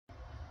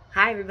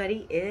Hi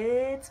everybody,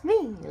 it's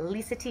me,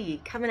 Lisa T,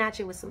 coming at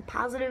you with some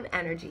positive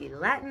energy.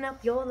 Lighten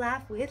up your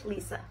life with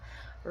Lisa.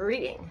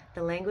 Reading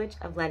The Language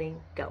of Letting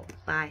Go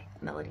by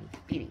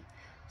Beattie.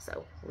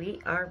 So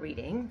we are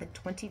reading the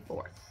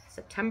 24th,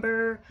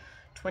 September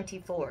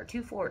 24,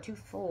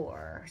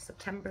 24,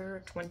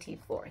 September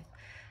 24th.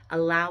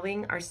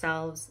 Allowing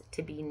ourselves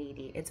to be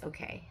needy. It's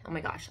okay. Oh my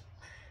gosh.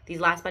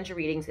 These last bunch of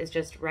readings is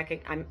just,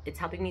 it's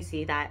helping me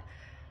see that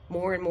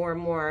more and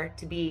more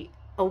to be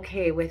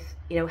okay with,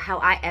 how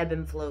I ebb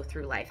and flow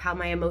through life, how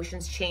my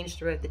emotions change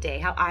throughout the day,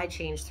 how I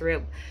change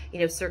through,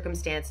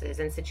 circumstances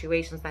and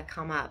situations that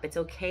come up. It's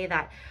okay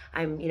that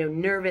I'm,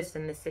 nervous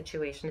in this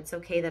situation. It's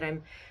okay that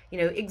I'm,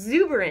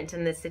 exuberant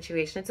in this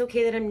situation. It's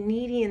okay that I'm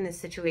needy in this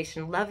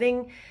situation,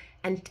 loving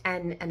and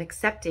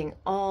accepting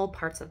all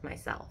parts of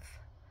myself.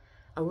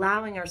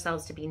 Allowing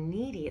ourselves to be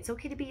needy. It's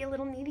okay to be a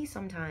little needy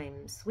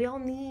sometimes. We all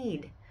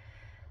need.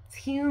 It's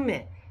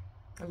human.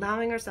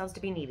 Allowing ourselves to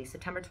be needy.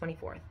 September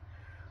 24th.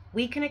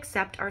 We can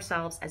accept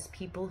ourselves as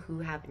people who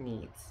have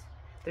needs.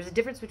 There's a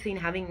difference between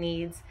having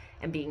needs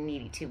and being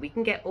needy too. We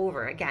can get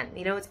over, again,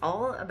 it's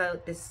all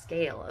about this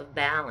scale of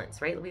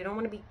balance, right? We don't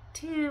want to be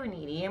too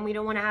needy and we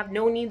don't want to have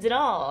no needs at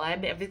all.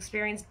 I've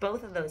experienced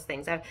both of those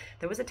things.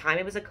 There was a time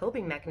it was a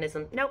coping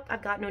mechanism. Nope,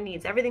 I've got no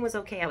needs. Everything was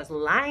okay. I was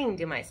lying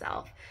to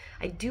myself.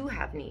 I do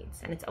have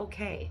needs and it's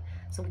okay.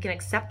 So we can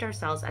accept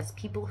ourselves as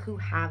people who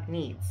have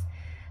needs.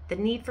 The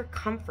need for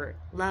comfort,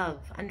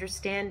 love,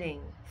 understanding,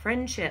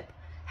 friendship,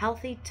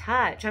 healthy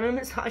touch. I'm a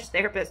massage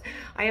therapist.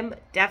 I am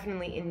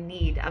definitely in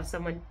need of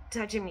someone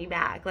touching me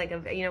back, like a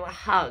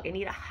hug. I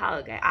need a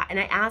hug, and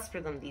I ask for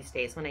them these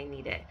days when I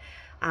need it.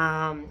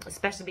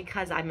 Especially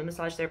because I'm a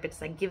massage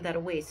therapist, I give that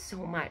away so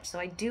much. So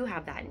I do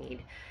have that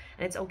need,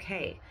 and it's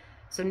okay.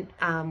 So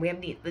we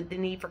have the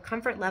need for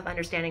comfort, love,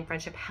 understanding,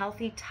 friendship,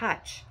 healthy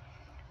touch.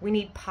 We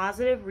need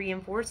positive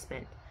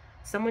reinforcement,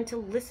 someone to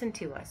listen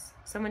to us,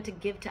 someone to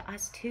give to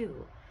us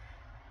too.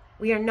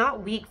 We are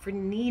not weak for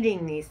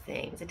needing these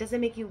things. It doesn't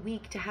make you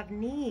weak to have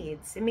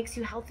needs. It makes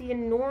you healthy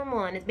and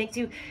normal, and it makes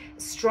you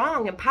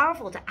strong and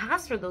powerful to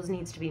ask for those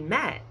needs to be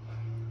met.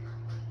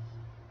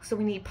 So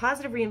we need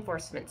positive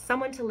reinforcement,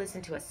 someone to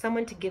listen to us,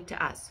 someone to give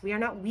to us. We are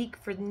not weak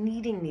for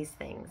needing these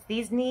things.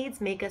 These needs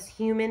make us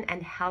human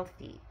and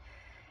healthy.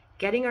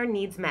 Getting our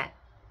needs met,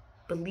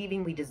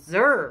 believing we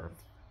deserve.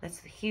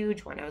 That's a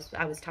huge one.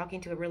 I was talking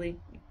to a really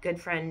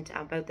good friend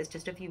about this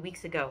just a few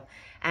weeks ago,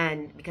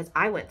 and because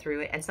I went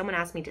through it, and someone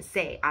asked me to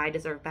say I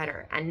deserve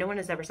better, and no one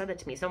has ever said that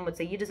to me. Someone would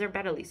say, you deserve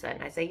better, Lisa,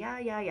 and I say,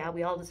 yeah,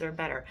 we all deserve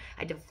better.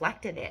 I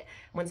deflected it.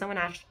 When someone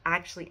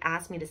actually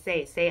asked me to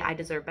say I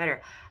deserve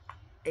better,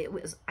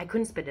 I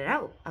couldn't spit it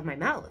out of my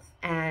mouth.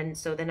 And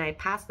so then I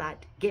passed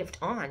that gift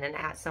on and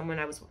asked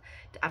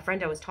a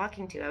friend I was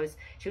talking to,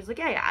 she was like,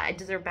 yeah, I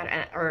deserve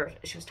better. Or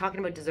she was talking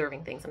about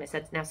deserving things. And I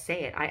said, now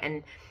say it.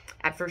 And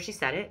at first she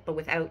said it, but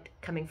without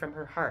coming from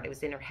her heart. It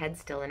was in her head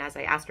still. And as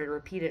I asked her to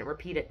repeat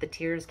it, the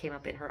tears came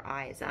up in her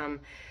eyes.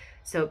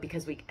 So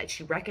because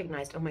she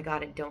recognized, oh my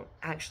God, I don't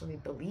actually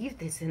believe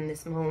this in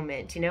this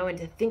moment, and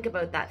to think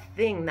about that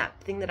thing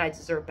that I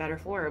deserve better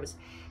for,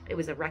 it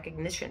was a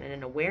recognition and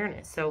an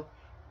awareness. So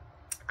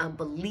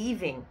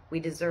believing we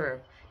deserve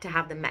to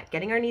have them met,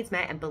 getting our needs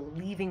met and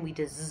believing we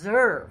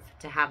deserve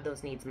to have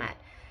those needs met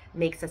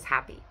makes us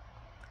happy.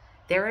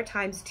 There are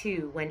times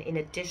too when, in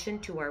addition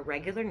to our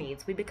regular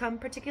needs, we become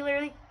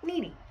particularly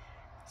needy.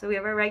 So we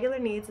have our regular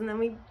needs and then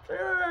we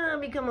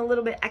become a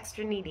little bit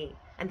extra needy,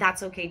 and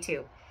that's okay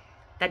too.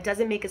 That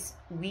doesn't make us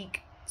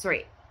weak.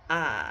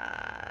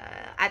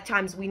 At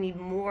times we need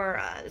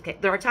more.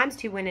 There are times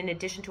too when, in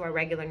addition to our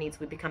regular needs,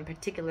 we become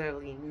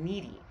particularly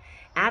needy.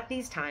 At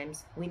these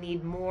times, we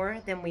need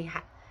more than we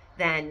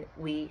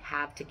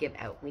have to give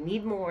out. We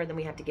need more than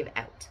we have to give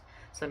out.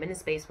 So I'm in a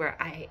space where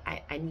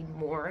I need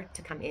more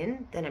to come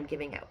in than I'm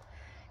giving out.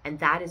 And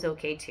that is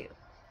okay too.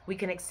 We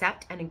can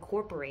accept and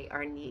incorporate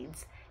our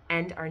needs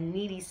and our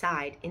needy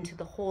side into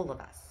the whole of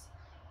us.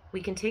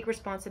 We can take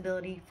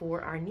responsibility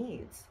for our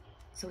needs.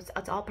 So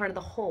it's all part of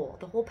the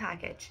whole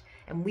package.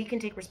 And we can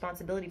take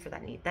responsibility for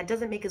that need. That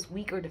doesn't make us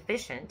weak or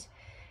deficient.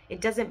 It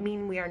doesn't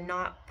mean we are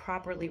not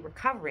properly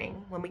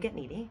recovering when we get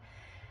needy.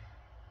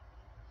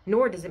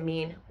 Nor does it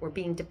mean we're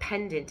being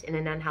dependent in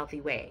an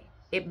unhealthy way.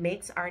 It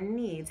makes our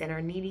needs and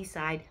our needy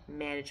side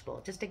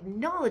manageable. Just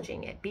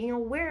acknowledging it, being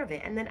aware of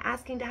it, and then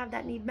asking to have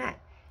that need met.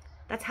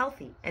 That's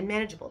healthy and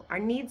manageable. Our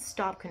needs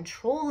stop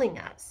controlling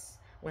us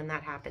when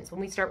that happens.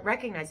 When we start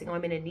recognizing, oh,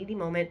 I'm in a needy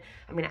moment,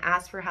 I'm going to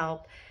ask for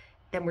help,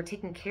 then we're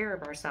taking care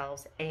of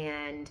ourselves,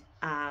 and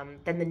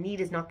then the need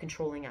is not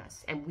controlling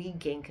us, and we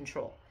gain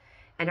control.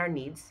 And our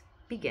needs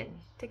begin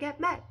to get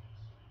met.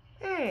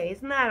 Hey,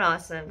 isn't that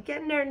awesome?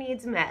 Getting our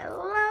needs met.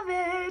 Love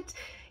it.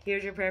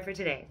 Here's your prayer for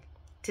today.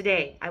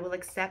 Today, I will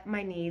accept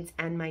my needs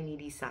and my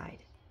needy side.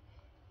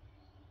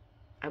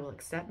 I will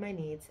accept my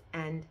needs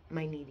and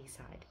my needy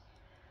side.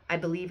 I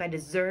believe I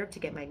deserve to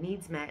get my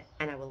needs met,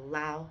 and I will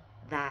allow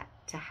that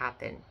to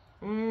happen.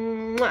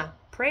 Mwah.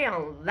 Pray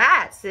on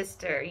that,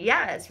 sister.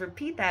 Yes,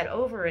 repeat that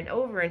over and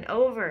over and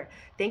over.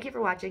 Thank you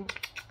for watching.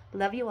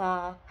 Love you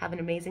all. Have an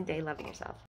amazing day loving yourself.